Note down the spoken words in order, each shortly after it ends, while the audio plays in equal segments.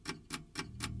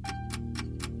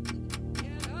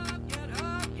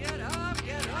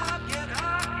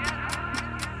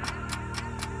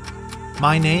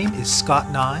My name is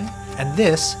Scott Nye, and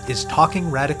this is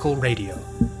Talking Radical Radio.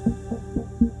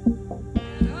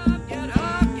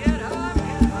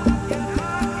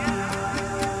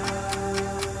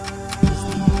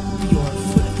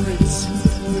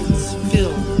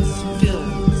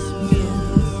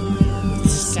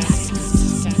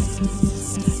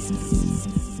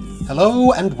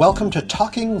 Hello and welcome to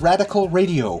Talking Radical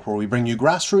Radio, where we bring you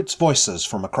grassroots voices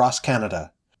from across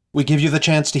Canada. We give you the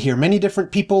chance to hear many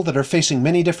different people that are facing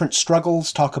many different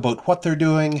struggles talk about what they're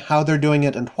doing, how they're doing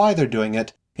it, and why they're doing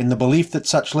it, in the belief that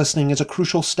such listening is a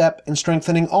crucial step in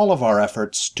strengthening all of our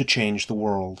efforts to change the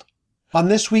world. On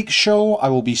this week's show, I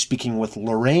will be speaking with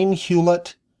Lorraine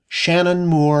Hewlett, Shannon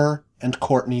Moore, and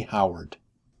Courtney Howard.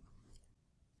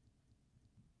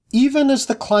 Even as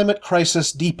the climate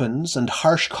crisis deepens and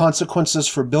harsh consequences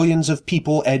for billions of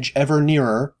people edge ever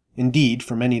nearer, indeed,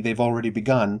 for many they've already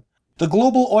begun, the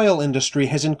global oil industry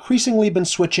has increasingly been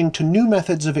switching to new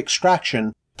methods of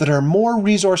extraction that are more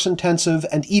resource-intensive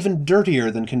and even dirtier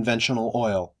than conventional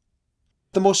oil.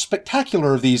 The most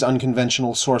spectacular of these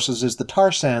unconventional sources is the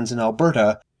tar sands in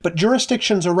Alberta, but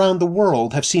jurisdictions around the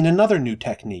world have seen another new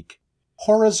technique: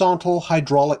 horizontal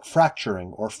hydraulic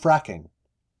fracturing, or fracking.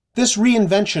 This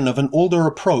reinvention of an older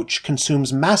approach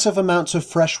consumes massive amounts of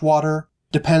fresh water,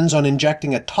 depends on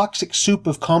injecting a toxic soup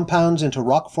of compounds into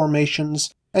rock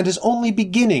formations, and is only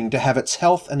beginning to have its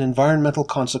health and environmental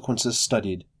consequences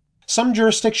studied. Some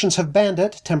jurisdictions have banned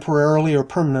it, temporarily or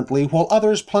permanently, while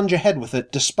others plunge ahead with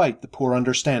it despite the poor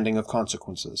understanding of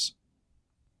consequences.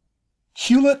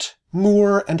 Hewlett,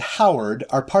 Moore, and Howard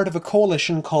are part of a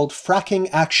coalition called Fracking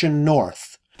Action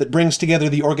North that brings together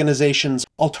the organizations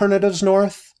Alternatives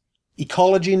North,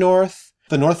 Ecology North,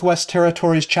 the Northwest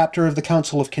Territories chapter of the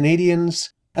Council of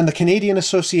Canadians, and the Canadian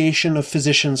Association of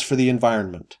Physicians for the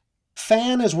Environment.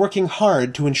 FAN is working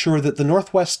hard to ensure that the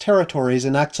Northwest Territories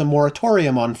enacts a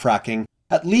moratorium on fracking,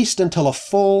 at least until a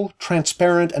full,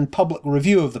 transparent, and public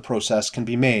review of the process can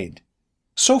be made.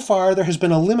 So far, there has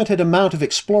been a limited amount of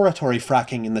exploratory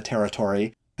fracking in the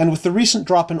territory, and with the recent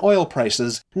drop in oil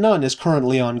prices, none is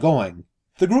currently ongoing.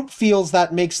 The group feels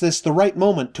that makes this the right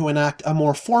moment to enact a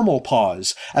more formal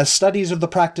pause, as studies of the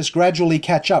practice gradually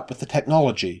catch up with the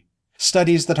technology.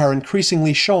 Studies that are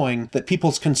increasingly showing that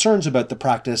people's concerns about the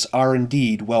practice are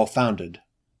indeed well-founded.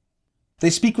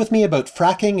 They speak with me about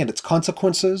fracking and its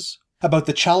consequences, about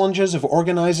the challenges of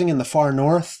organizing in the far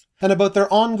north, and about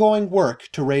their ongoing work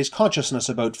to raise consciousness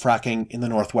about fracking in the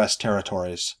Northwest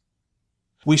Territories.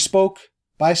 We spoke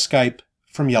by Skype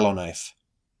from Yellowknife.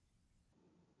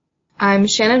 I'm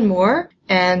Shannon Moore,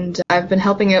 and I've been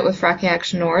helping out with Fracking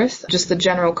Action North, just the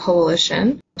general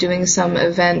coalition, doing some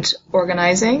event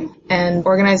organizing and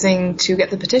organizing to get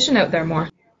the petition out there more.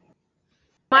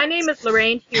 My name is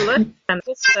Lorraine Hewlett. I'm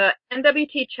with the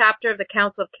NWT chapter of the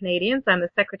Council of Canadians. I'm the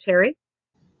secretary.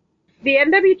 The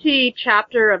NWT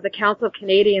chapter of the Council of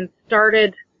Canadians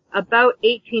started about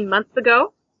 18 months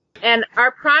ago, and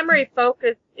our primary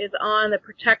focus is on the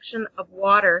protection of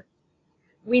water.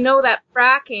 We know that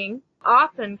fracking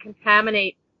often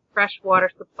contaminates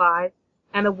freshwater supplies,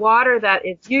 and the water that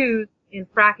is used in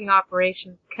fracking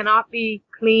operations cannot be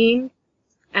cleaned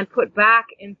and put back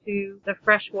into the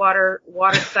freshwater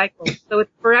water cycle. So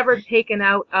it's forever taken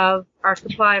out of our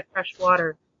supply of fresh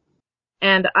water.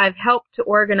 And I've helped to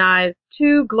organize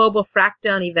 2 global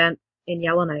frackdown events in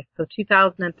Yellowknife, so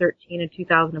 2013 and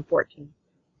 2014.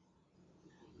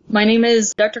 My name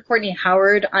is Dr. Courtney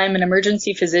Howard. I'm an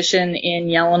emergency physician in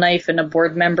Yellowknife and a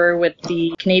board member with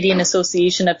the Canadian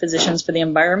Association of Physicians for the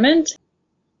Environment.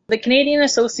 The Canadian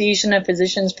Association of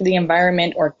Physicians for the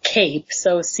Environment, or CAPE,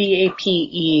 so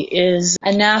CAPE, is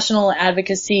a national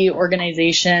advocacy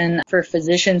organization for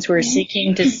physicians who are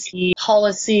seeking to see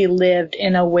policy lived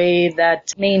in a way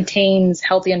that maintains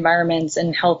healthy environments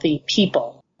and healthy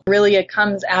people. Really, it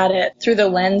comes at it through the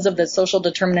lens of the social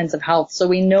determinants of health. So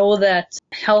we know that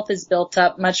health is built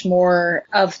up much more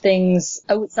of things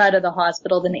outside of the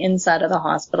hospital than inside of the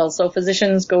hospital. So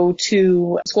physicians go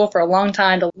to school for a long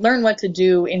time to learn what to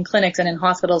do in clinics and in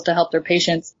hospitals to help their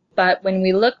patients. But when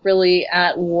we look really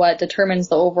at what determines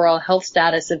the overall health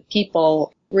status of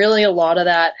people, really a lot of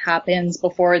that happens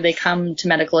before they come to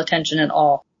medical attention at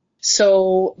all.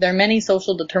 So there are many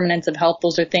social determinants of health.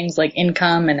 Those are things like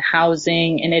income and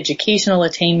housing and educational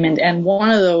attainment, and one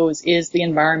of those is the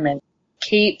environment.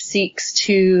 CAPE seeks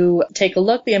to take a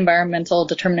look at the environmental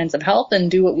determinants of health and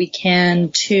do what we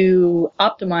can to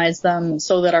optimize them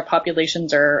so that our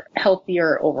populations are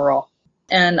healthier overall.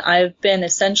 And I've been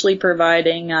essentially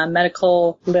providing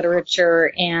medical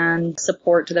literature and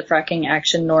support to the Fracking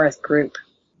Action North group.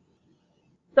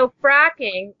 So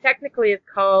fracking technically is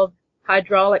called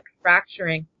hydraulic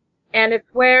fracturing. And it's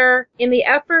where, in the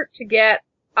effort to get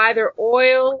either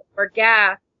oil or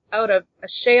gas out of a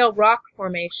shale rock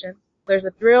formation, there's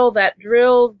a drill that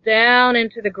drills down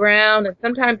into the ground, and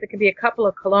sometimes it can be a couple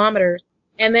of kilometers.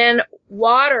 And then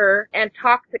water and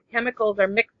toxic chemicals are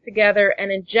mixed together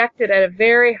and injected at a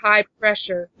very high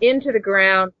pressure into the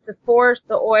ground to force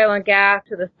the oil and gas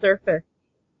to the surface.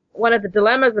 One of the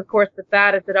dilemmas, of course, with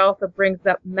that is it also brings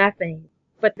up methane.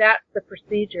 But that's the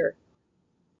procedure.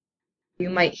 You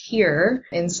might hear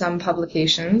in some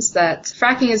publications that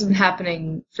fracking has been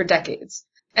happening for decades.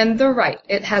 And they're right,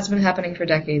 it has been happening for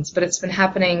decades, but it's been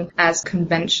happening as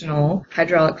conventional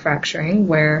hydraulic fracturing,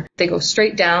 where they go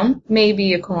straight down,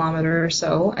 maybe a kilometer or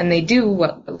so, and they do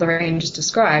what Lorraine just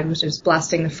described, which is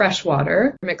blasting the fresh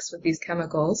water mixed with these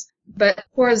chemicals. But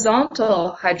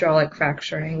horizontal hydraulic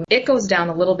fracturing, it goes down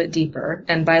a little bit deeper,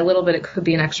 and by a little bit it could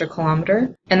be an extra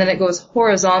kilometer, and then it goes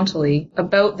horizontally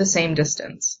about the same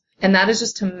distance. And that is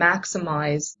just to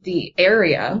maximize the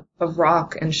area of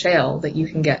rock and shale that you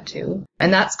can get to.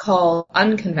 And that's called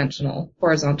unconventional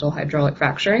horizontal hydraulic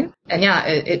fracturing. And yeah,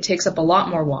 it takes up a lot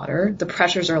more water. The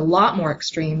pressures are a lot more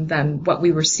extreme than what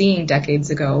we were seeing decades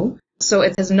ago. So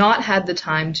it has not had the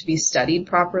time to be studied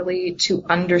properly to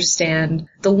understand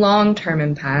the long-term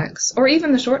impacts or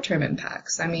even the short-term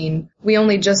impacts. I mean, we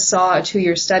only just saw a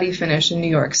 2-year study finish in New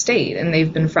York State, and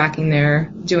they've been fracking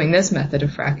there, doing this method of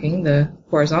fracking, the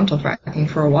horizontal fracking,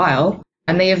 for a while,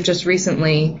 and they have just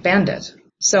recently banned it.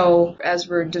 So as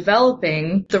we're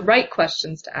developing the right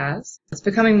questions to ask, it's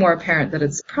becoming more apparent that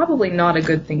it's probably not a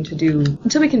good thing to do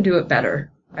until we can do it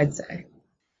better, I'd say.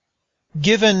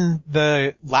 Given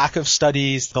the lack of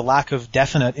studies, the lack of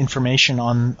definite information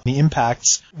on the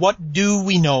impacts, what do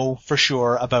we know for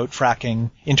sure about fracking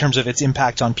in terms of its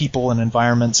impact on people and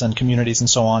environments and communities and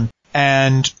so on?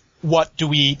 And what do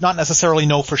we not necessarily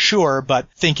know for sure, but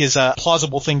think is a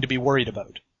plausible thing to be worried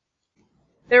about?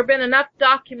 There have been enough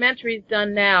documentaries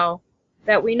done now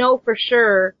that we know for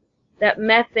sure that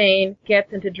methane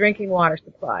gets into drinking water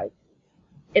supplies.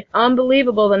 It's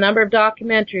unbelievable the number of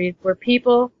documentaries where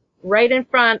people right in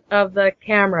front of the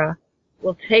camera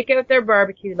will take out their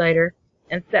barbecue lighter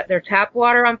and set their tap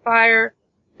water on fire,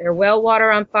 their well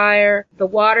water on fire, the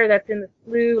water that's in the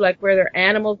slough, like where their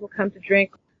animals will come to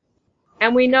drink.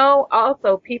 And we know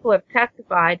also people have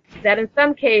testified that in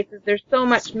some cases there's so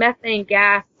much methane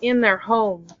gas in their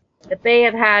homes that they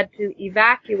have had to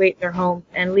evacuate their homes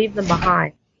and leave them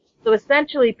behind. So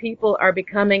essentially people are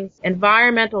becoming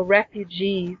environmental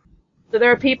refugees. So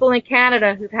there are people in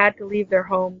Canada who've had to leave their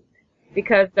homes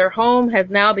because their home has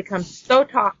now become so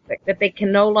toxic that they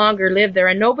can no longer live there,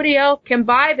 and nobody else can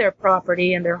buy their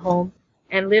property and their home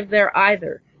and live there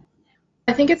either.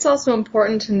 I think it's also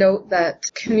important to note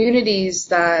that communities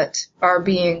that are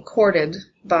being courted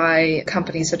by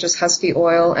companies such as Husky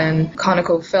Oil and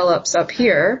ConocoPhillips up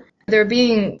here, they're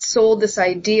being sold this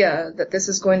idea that this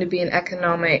is going to be an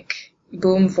economic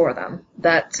boom for them,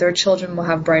 that their children will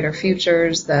have brighter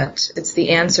futures, that it's the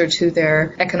answer to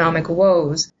their economic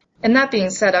woes. And that being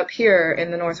said, up here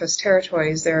in the Northwest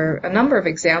Territories, there are a number of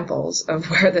examples of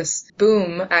where this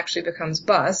boom actually becomes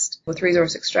bust with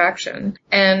resource extraction.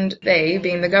 And they,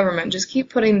 being the government, just keep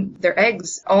putting their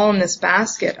eggs all in this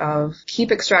basket of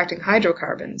keep extracting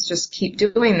hydrocarbons, just keep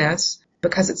doing this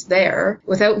because it's there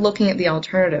without looking at the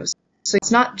alternatives. So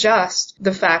it's not just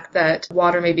the fact that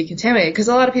water may be contaminated, because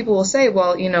a lot of people will say,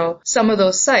 well, you know, some of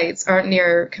those sites aren't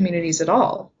near communities at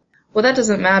all. Well, that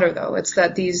doesn't matter, though. It's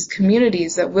that these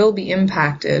communities that will be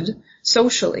impacted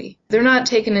socially, they're not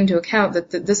taken into account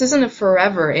that this isn't a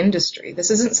forever industry.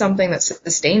 This isn't something that's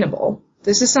sustainable.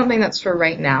 This is something that's for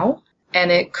right now,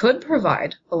 and it could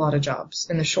provide a lot of jobs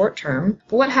in the short term.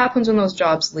 But what happens when those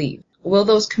jobs leave? Will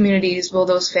those communities, will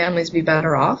those families be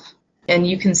better off? And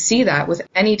you can see that with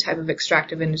any type of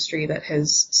extractive industry that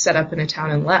has set up in a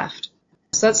town and left.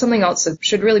 So that's something else that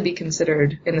should really be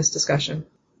considered in this discussion.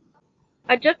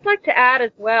 I'd just like to add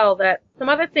as well that some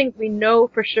other things we know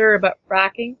for sure about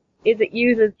fracking is it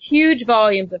uses huge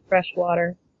volumes of fresh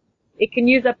water. It can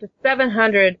use up to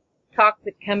 700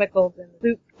 toxic chemicals in the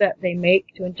soup that they make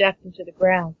to inject into the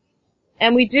ground.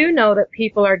 And we do know that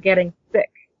people are getting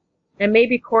sick. And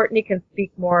maybe Courtney can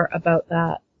speak more about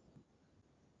that.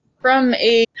 From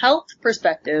a health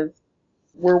perspective,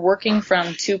 we're working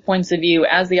from 2 points of view.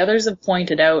 As the others have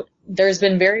pointed out, there's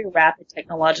been very rapid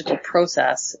technological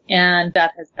process, and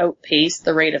that has outpaced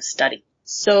the rate of study.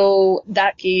 So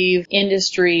that gave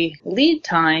industry lead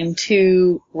time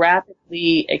to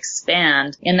rapidly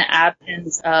expand in the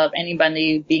absence of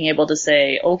anybody being able to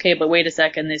say, okay, but wait a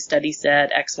second, this study said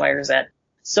X, Y, or Z.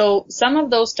 So some of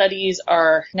those studies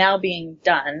are now being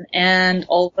done, and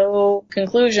although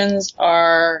conclusions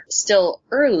are still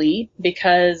early,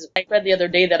 because I read the other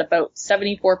day that about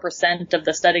 74% of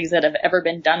the studies that have ever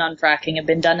been done on fracking have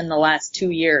been done in the last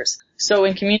 2 years. So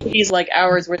in communities like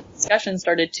ours where the discussion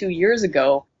started 2 years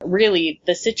ago, really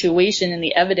the situation and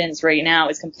the evidence right now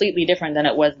is completely different than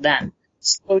it was then.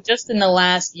 So just in the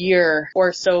last year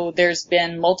or so, there's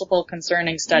been multiple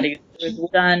concerning studies. It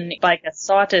was done by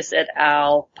Cassotis et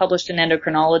al., published in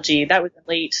Endocrinology. That was in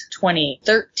late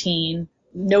 2013,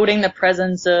 noting the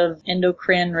presence of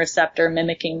endocrine receptor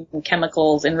mimicking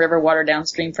chemicals in river water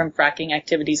downstream from fracking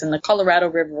activities in the Colorado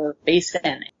River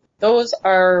Basin. Those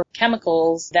are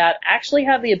chemicals that actually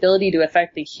have the ability to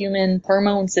affect the human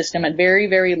hormone system at very,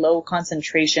 very low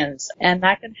concentrations, and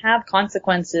that can have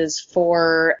consequences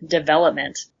for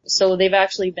development. So they've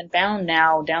actually been found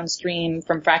now downstream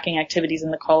from fracking activities in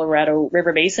the Colorado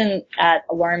River Basin at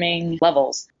alarming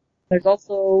levels. There's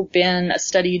also been a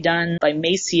study done by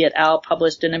Macy et al.,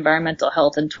 published in Environmental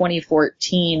Health in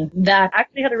 2014, that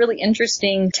actually had a really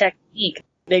interesting technique.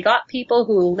 They got people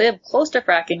who live close to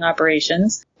fracking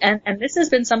operations, and this has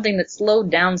been something that slowed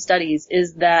down studies,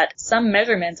 is that some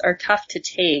measurements are tough to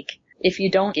take if you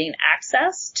don't gain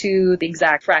access to the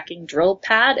exact fracking drill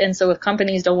pad. And so if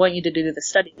companies don't want you to do the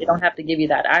study, they don't have to give you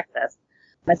that access.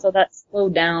 And so that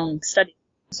slowed down studies.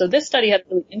 So this study had a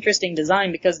really interesting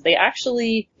design because they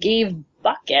actually gave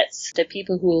buckets to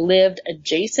people who lived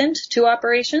adjacent to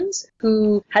operations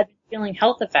who had been feeling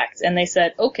health effects. And they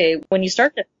said, okay, when you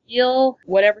start to feel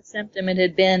whatever symptom it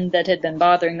had been that had been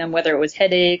bothering them, whether it was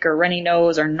headache or runny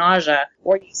nose or nausea,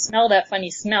 or you smell that funny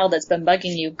smell that's been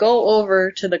bugging you, go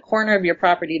over to the corner of your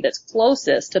property that's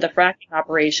closest to the fracking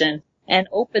operation and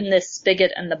open this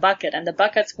spigot and the bucket. And the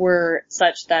buckets were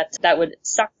such that would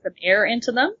suck some air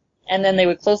into them, and then they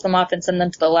would close them off and send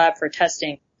them to the lab for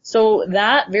testing. So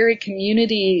that very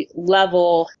community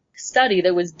level study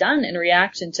that was done in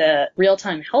reaction to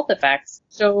real-time health effects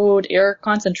showed air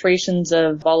concentrations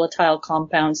of volatile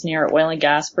compounds near oil and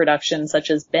gas production, such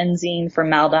as benzene,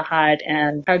 formaldehyde,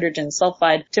 and hydrogen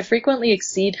sulfide, to frequently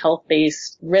exceed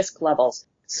health-based risk levels.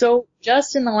 So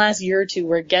just in the last year or two,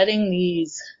 we're getting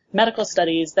these medical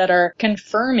studies that are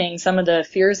confirming some of the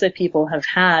fears that people have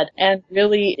had. And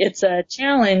really, it's a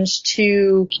challenge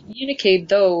to communicate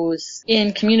those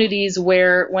in communities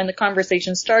where, when the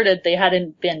conversation started, they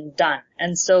hadn't been done.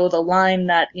 And so the line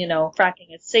that,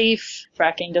 fracking is safe,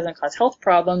 fracking doesn't cause health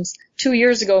problems. 2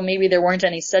 years ago, maybe there weren't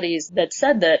any studies that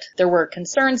said that there were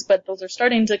concerns, but those are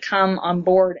starting to come on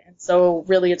board. And so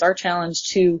really, it's our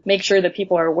challenge to make sure that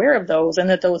people are aware of those and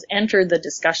that those enter the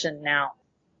discussion now.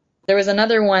 There was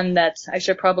another one that I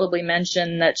should probably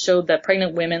mention that showed that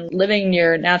pregnant women living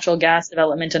near natural gas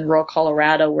development in rural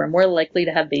Colorado were more likely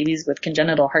to have babies with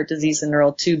congenital heart disease and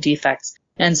neural tube defects.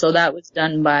 And so that was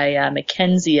done by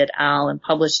McKenzie et al. And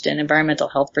published in Environmental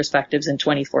Health Perspectives in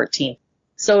 2014.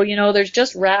 So, there's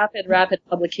just rapid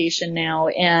publication now,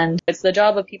 and it's the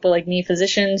job of people like me,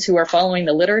 physicians who are following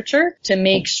the literature, to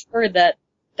make sure that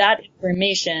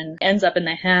information ends up in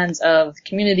the hands of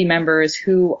community members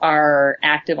who are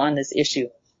active on this issue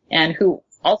and who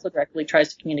also directly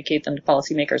tries to communicate them to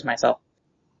policymakers myself.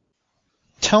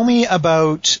 Tell me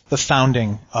about the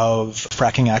founding of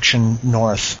Fracking Action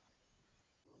North.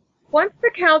 Once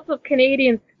the Council of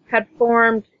Canadians had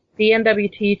formed the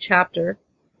NWT chapter,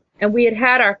 and we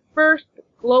had our first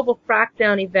global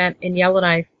frackdown event in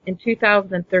Yellowknife in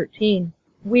 2013,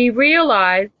 we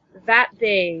realized that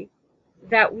day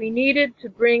that we needed to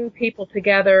bring people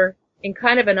together in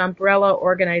kind of an umbrella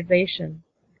organization.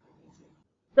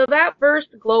 So that first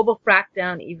global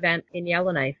frackdown event in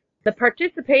Yellowknife, the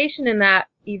participation in that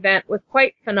event was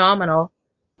quite phenomenal.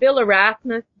 Bill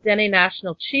Erasmus, Dene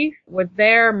National Chief, was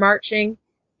there marching.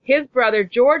 His brother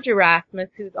George Erasmus,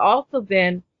 who's also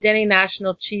been Dene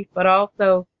National Chief but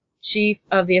also Chief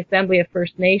of the Assembly of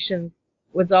First Nations,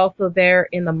 was also there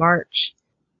in the march.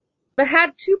 It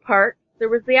had two parts. There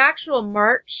was the actual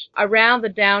march around the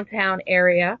downtown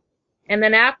area, and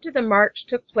then after the march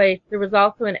took place, there was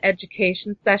also an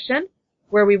education session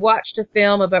where we watched a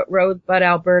film about Rosebud,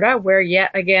 Alberta, where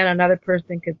yet again another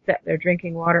person could set their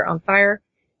drinking water on fire,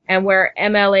 and where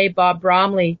MLA Bob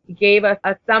Bromley gave us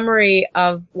a summary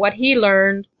of what he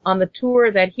learned on the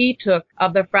tour that he took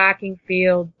of the fracking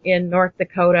fields in North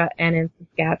Dakota and in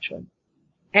Saskatchewan,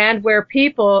 and where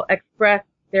people expressed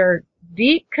their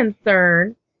deep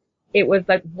concern. It was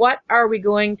like, what are we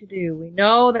going to do? We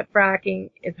know that fracking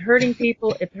is hurting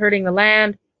people, it's hurting the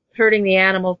land, it's hurting the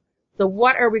animals. So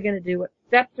what are we going to do? What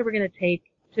steps are we going to take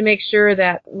to make sure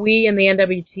that we in the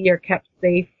NWT are kept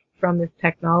safe from this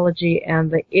technology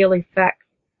and the ill effects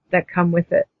that come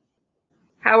with it?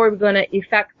 how are we going to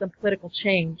effect some political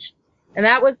change? And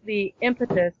that was the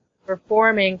impetus for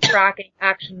forming Fracking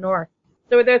Action North.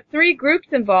 So there are 3 groups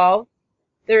involved.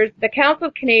 There's the Council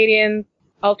of Canadians,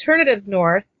 Alternatives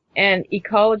North, and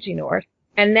Ecology North.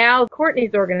 And now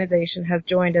Courtney's organization has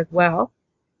joined as well.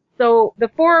 So the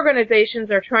 4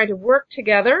 organizations are trying to work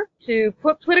together to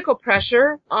put political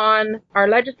pressure on our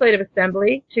legislative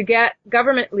assembly to get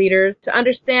government leaders to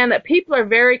understand that people are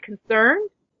very concerned.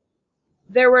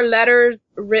 There were letters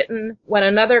written when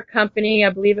another company, I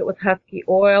believe it was Husky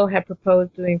Oil, had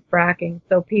proposed doing fracking.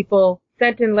 So people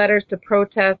sent in letters to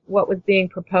protest what was being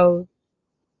proposed.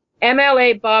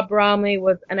 MLA Bob Bromley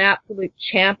was an absolute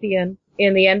champion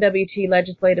in the NWT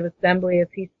Legislative Assembly as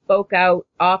he spoke out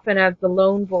often as the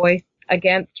lone voice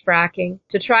against fracking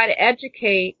to try to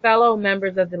educate fellow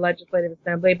members of the Legislative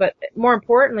Assembly, but more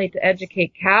importantly to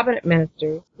educate cabinet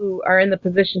ministers who are in the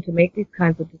position to make these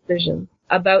kinds of decisions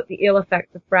about the ill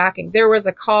effects of fracking. There was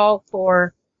a call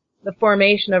for the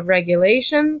formation of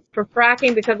regulations for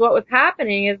fracking because what was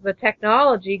happening is the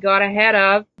technology got ahead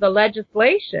of the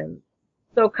legislation.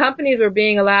 So companies were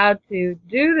being allowed to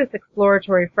do this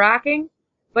exploratory fracking,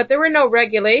 but there were no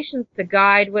regulations to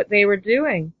guide what they were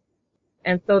doing.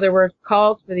 And so there were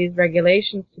calls for these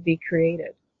regulations to be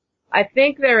created. I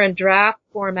think they're in draft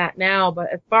format now,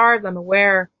 but as far as I'm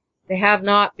aware, they have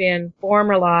not been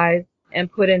formalized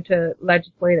and put into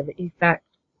legislative effect.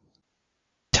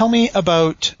 Tell me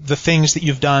about the things that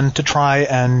you've done to try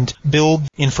and build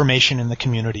information in the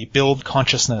community, build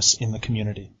consciousness in the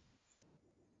community.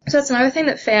 So that's another thing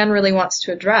that FAN really wants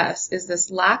to address is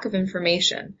this lack of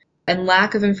information and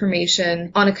lack of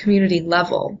information on a community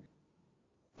level.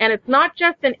 And it's not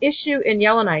just an issue in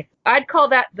Yellowknife. I'd call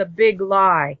that the big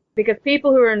lie. Because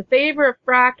people who are in favor of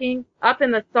fracking up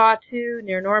in the Sawtoo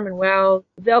near Norman Wells,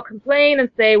 they'll complain and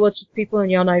say, well, it's just people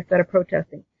in Yellowknife that are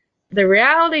protesting. The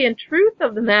reality and truth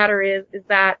of the matter is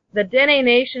that the Dene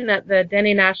Nation at the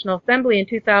Dene National Assembly in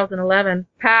 2011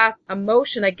 passed a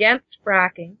motion against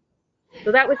fracking.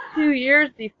 So that was 2 years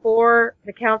before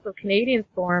the Council of Canadians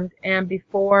formed and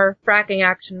before Fracking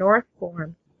Action North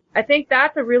formed. I think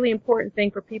that's a really important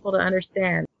thing for people to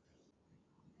understand.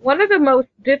 One of the most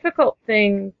difficult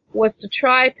things was to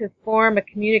try to form a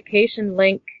communication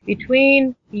link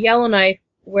between Yellowknife,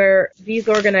 where these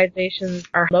organizations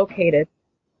are located,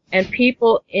 and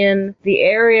people in the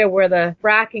area where the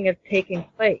fracking is taking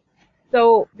place.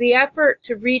 So the effort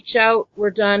to reach out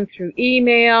were done through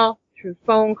email, through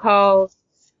phone calls,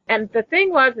 and the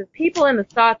thing was is people in the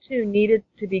Sawtoo needed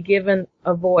to be given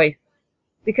a voice,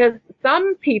 because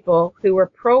some people who were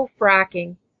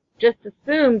pro-fracking just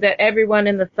assumed that everyone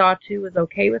in the Sawtoo was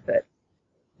okay with it.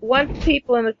 Once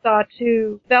people in the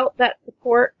Sawtoo felt that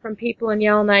support from people in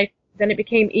Yellowknife, then it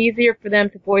became easier for them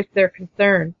to voice their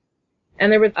concerns.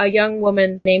 And there was a young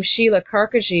woman named Sheila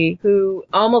Karkaji who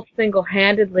almost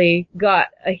single-handedly got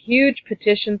a huge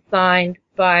petition signed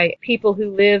by people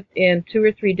who lived in 2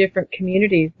 or 3 different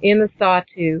communities in the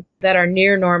Sawtoo that are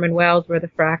near Norman Wells where the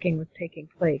fracking was taking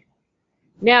place.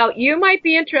 Now, you might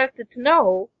be interested to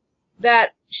know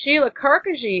that Sheila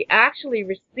Karkaji actually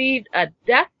received a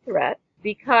death threat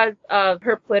because of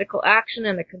her political action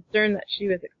and the concern that she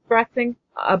was expressing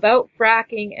about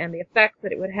fracking and the effects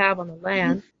that it would have on the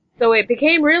land. So it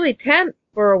became really tense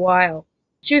for a while.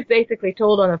 She was basically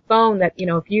told on the phone that,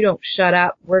 if you don't shut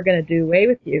up, we're going to do away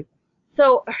with you.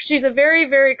 So she's a very,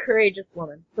 very courageous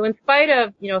woman. So in spite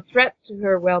of, threats to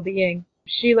her well-being,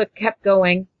 Sheila kept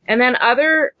going. And then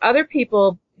other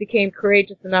people became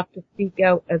courageous enough to speak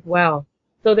out as well.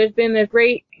 So there's been this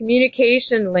great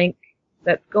communication link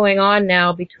that's going on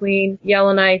now between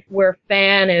Yellowknife, where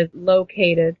FAN is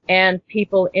located, and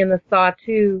people in the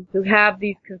Sawtoo who have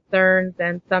these concerns,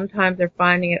 and sometimes they're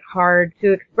finding it hard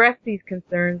to express these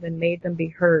concerns and make them be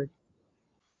heard.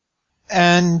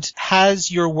 And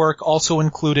has your work also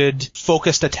included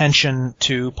focused attention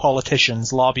to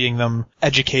politicians, lobbying them,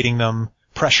 educating them,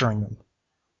 pressuring them?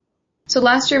 So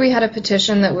last year we had a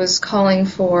petition that was calling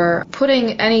for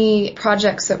putting any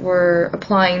projects that were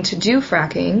applying to do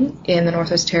fracking in the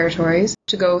Northwest Territories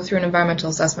to go through an environmental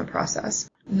assessment process.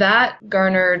 That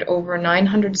garnered over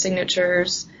 900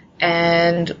 signatures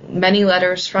and many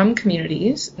letters from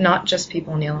communities, not just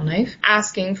people in Yellowknife,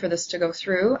 asking for this to go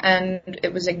through, and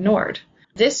it was ignored.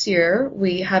 This year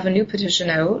we have a new petition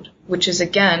out, which is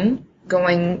again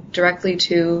going directly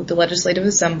to the Legislative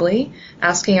Assembly,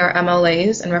 asking our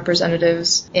MLAs and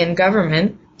representatives in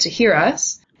government to hear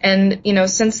us. And,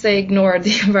 since they ignored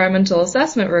the environmental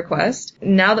assessment request,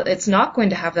 now that it's not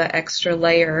going to have that extra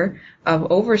layer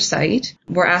of oversight,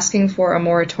 we're asking for a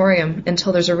moratorium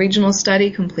until there's a regional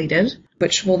study completed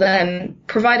which will then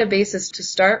provide a basis to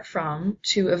start from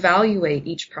to evaluate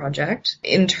each project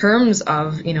in terms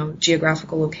of,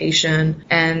 geographical location,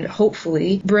 and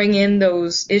hopefully bring in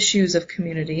those issues of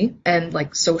community and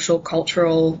like social,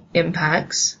 cultural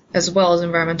impacts, as well as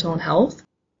environmental and health.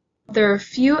 There are a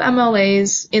few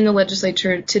MLAs in the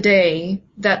legislature today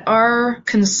that are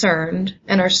concerned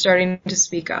and are starting to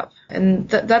speak up. And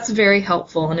that's very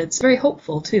helpful, and it's very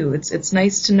hopeful too. It's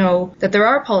nice to know that there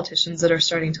are politicians that are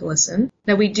starting to listen.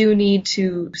 Now, we do need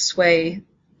to sway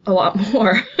a lot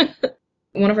more.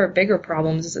 One of our bigger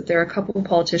problems is that there are a couple of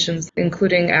politicians,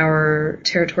 including our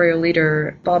territorial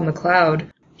leader, Bob McLeod.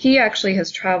 He actually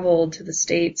has traveled to the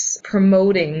States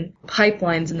promoting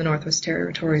pipelines in the Northwest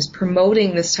Territories,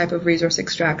 promoting this type of resource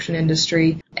extraction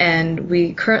industry. And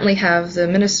we currently have the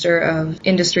Minister of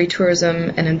Industry,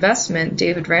 Tourism and Investment,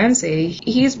 David Ramsay.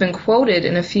 He's been quoted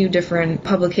in a few different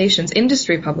publications,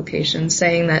 industry publications,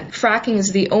 saying that fracking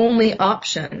is the only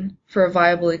option for a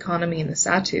viable economy in the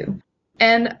Sahtu.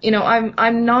 And,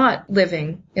 I'm not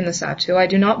living in the Sahtu. I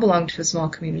do not belong to a small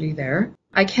community there.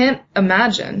 I can't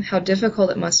imagine how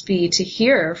difficult it must be to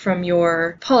hear from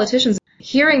your politicians,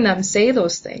 hearing them say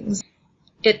those things.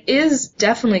 It is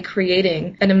definitely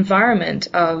creating an environment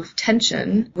of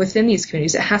tension within these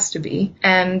communities. It has to be.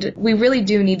 And we really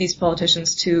do need these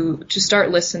politicians to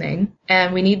start listening,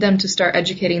 and we need them to start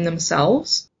educating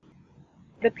themselves.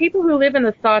 The people who live in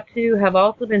the Sahtu have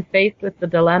also been faced with the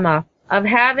dilemma of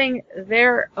having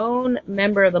their own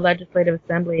member of the Legislative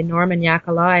Assembly, Norman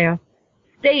Yakalaya,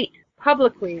 state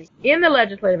publicly in the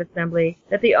Legislative Assembly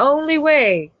that the only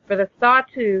way for the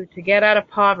Sahtu to get out of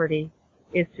poverty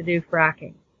is to do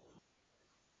fracking.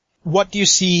 What do you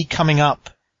see coming up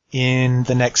in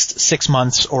the next 6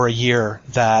 months or a year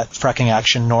that Fracking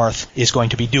Action North is going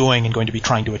to be doing and going to be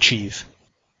trying to achieve?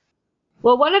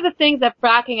 Well, one of the things that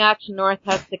Fracking Action North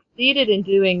has succeeded in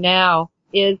doing now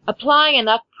is applying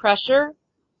enough pressure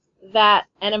that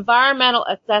an environmental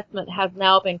assessment has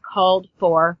now been called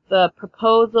for. The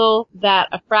proposal that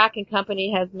a fracking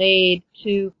company has made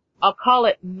to, I'll call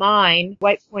it mine,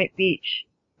 White Point Beach.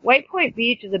 White Point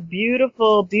Beach is a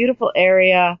beautiful, beautiful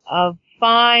area of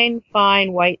fine,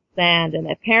 fine white sand, and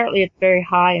apparently it's very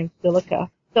high in silica.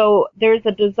 So there's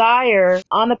a desire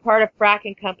on the part of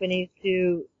fracking companies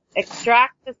to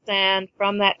extract the sand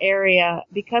from that area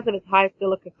because of its high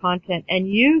silica content and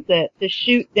use it to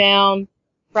shoot down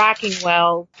fracking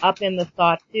wells up in the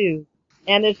Sahtu.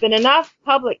 And there's been enough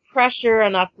public pressure,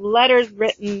 enough letters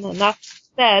written, enough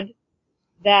said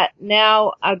that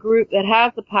now a group that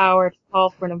has the power to call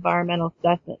for an environmental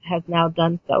assessment has now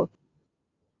done so.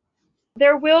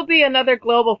 There will be another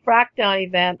global frackdown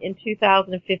event in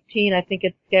 2015. I think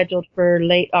it's scheduled for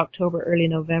late October, early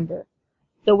November.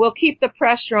 So we'll keep the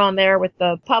pressure on there with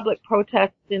the public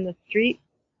protests in the streets.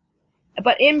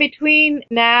 But in between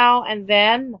now and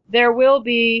then, there will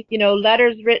be,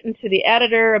 letters written to the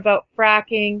editor about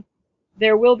fracking.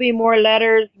 There will be more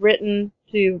letters written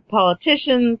to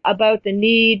politicians about the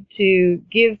need to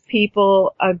give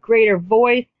people a greater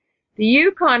voice. The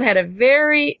Yukon had a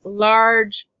very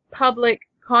large public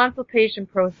consultation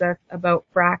process about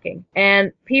fracking,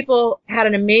 and people had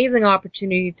an amazing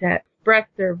opportunity to express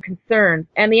their concerns.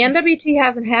 And the NWT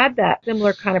hasn't had that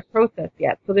similar kind of process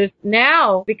yet. So there's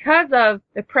now, because of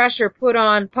the pressure put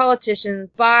on politicians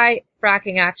by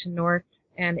Fracking Action North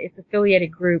and its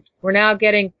affiliated groups, we're now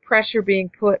getting pressure being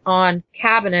put on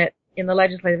cabinet in the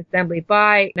Legislative Assembly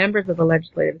by members of the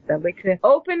Legislative Assembly to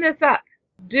open this up,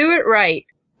 do it right,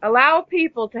 allow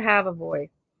people to have a voice,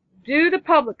 do the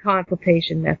public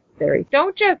consultation necessary.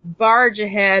 Don't just barge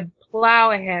ahead,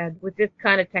 plow ahead with this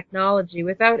kind of technology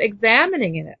without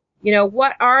examining it.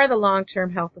 What are the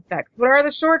long-term health effects? What are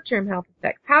the short-term health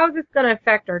effects? How is this going to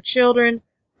affect our children,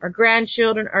 our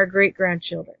grandchildren, our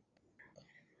great-grandchildren?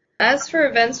 As for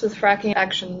events with Fracking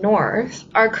Action North,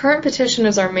 our current petition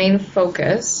is our main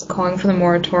focus, calling for the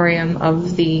moratorium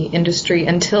of the industry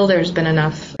until there's been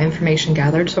enough information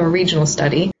gathered, so a regional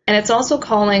study. And it's also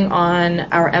calling on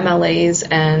our MLAs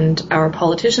and our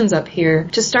politicians up here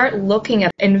to start looking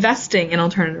at investing in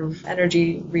alternative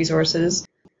energy resources.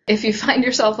 If you find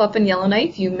yourself up in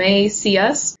Yellowknife, you may see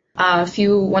us, a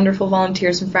few wonderful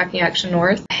volunteers from Fracking Action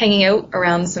North, hanging out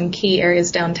around some key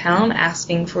areas downtown,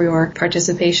 asking for your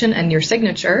participation and your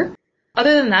signature.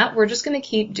 Other than that, we're just going to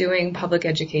keep doing public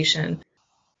education.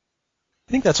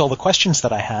 I think that's all the questions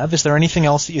that I have. Is there anything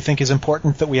else that you think is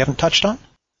important that we haven't touched on?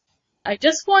 I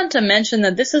just want to mention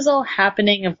that this is all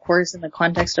happening, of course, in the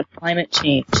context of climate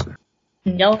change.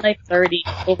 Yellowknife is already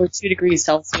over 2 degrees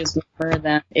Celsius warmer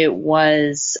than it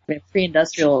was in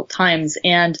pre-industrial times,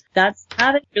 and that's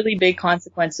having really big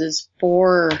consequences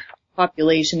for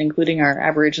population, including our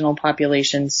Aboriginal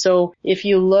population. So if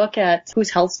you look at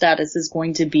whose health status is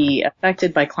going to be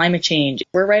affected by climate change,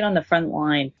 we're right on the front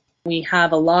line. We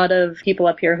have a lot of people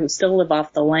up here who still live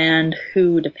off the land,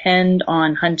 who depend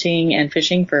on hunting and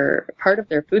fishing for part of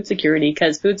their food security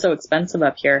because food's so expensive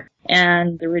up here.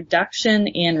 And the reduction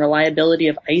in reliability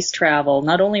of ice travel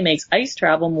not only makes ice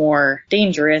travel more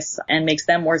dangerous and makes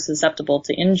them more susceptible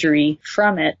to injury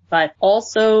from it, but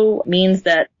also means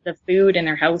that the food in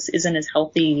their house isn't as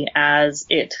healthy as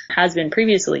it has been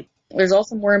previously. There's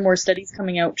also more and more studies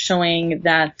coming out showing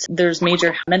that there's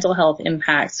major mental health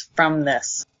impacts from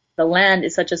this. The land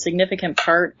is such a significant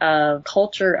part of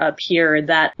culture up here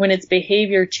that when its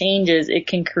behavior changes, it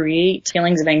can create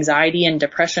feelings of anxiety and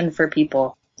depression for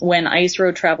people. When ice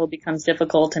road travel becomes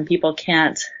difficult and people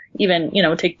can't even,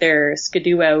 take their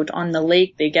skidoo out on the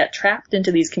lake, they get trapped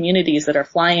into these communities that are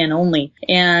fly-in only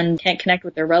and can't connect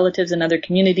with their relatives in other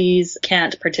communities,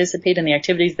 can't participate in the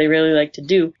activities they really like to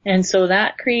do. And so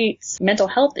that creates mental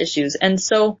health issues. And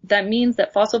so that means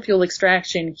that fossil fuel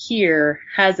extraction here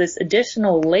has this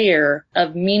additional layer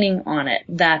of meaning on it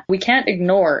that we can't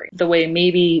ignore the way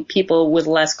maybe people with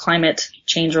less climate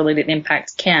change related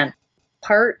impacts can.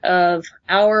 Part of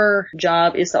our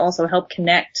job is to also help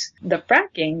connect the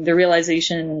fracking, the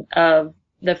realization of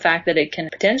the fact that it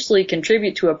can potentially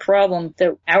contribute to a problem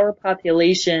that our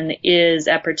population is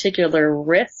at particular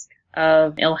risk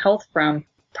of ill health from.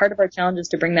 Part of our challenge is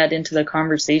to bring that into the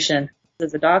conversation.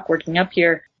 As a doc working up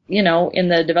here, in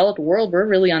the developed world, we're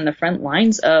really on the front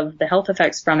lines of the health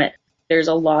effects from it. There's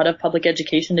a lot of public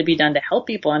education to be done to help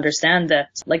people understand that,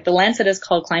 like the Lancet has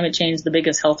called climate change the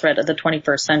biggest health threat of the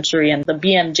 21st century, and the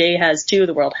BMJ has too,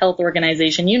 the World Health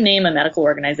Organization, you name a medical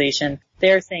organization.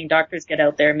 They're saying doctors get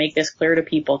out there and make this clear to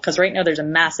people, because right now there's a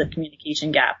massive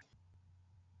communication gap.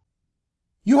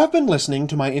 You have been listening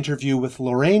to my interview with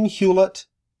Lorraine Hewlett,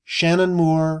 Shannon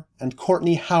Moore, and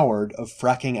Courtney Howard of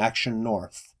Fracking Action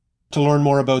North. To learn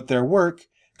more about their work,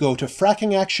 go to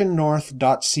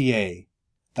frackingactionnorth.ca.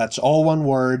 That's all one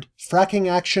word,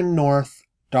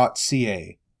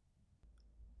 frackingactionnorth.ca.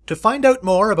 To find out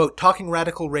more about Talking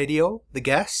Radical Radio, the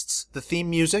guests, the theme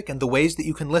music, and the ways that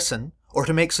you can listen, or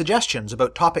to make suggestions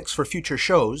about topics for future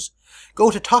shows, go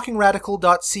to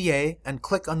talkingradical.ca and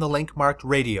click on the link marked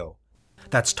Radio.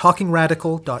 That's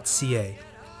talkingradical.ca.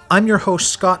 I'm your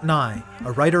host, Scott Nye,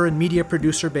 a writer and media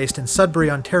producer based in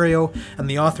Sudbury, Ontario, and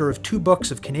the author of 2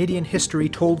 books of Canadian history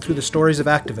told through the stories of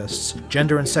activists,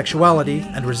 Gender and Sexuality,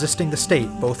 and Resisting the State,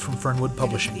 both from Fernwood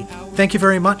Publishing. Thank you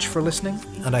very much for listening,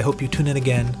 and I hope you tune in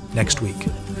again next week.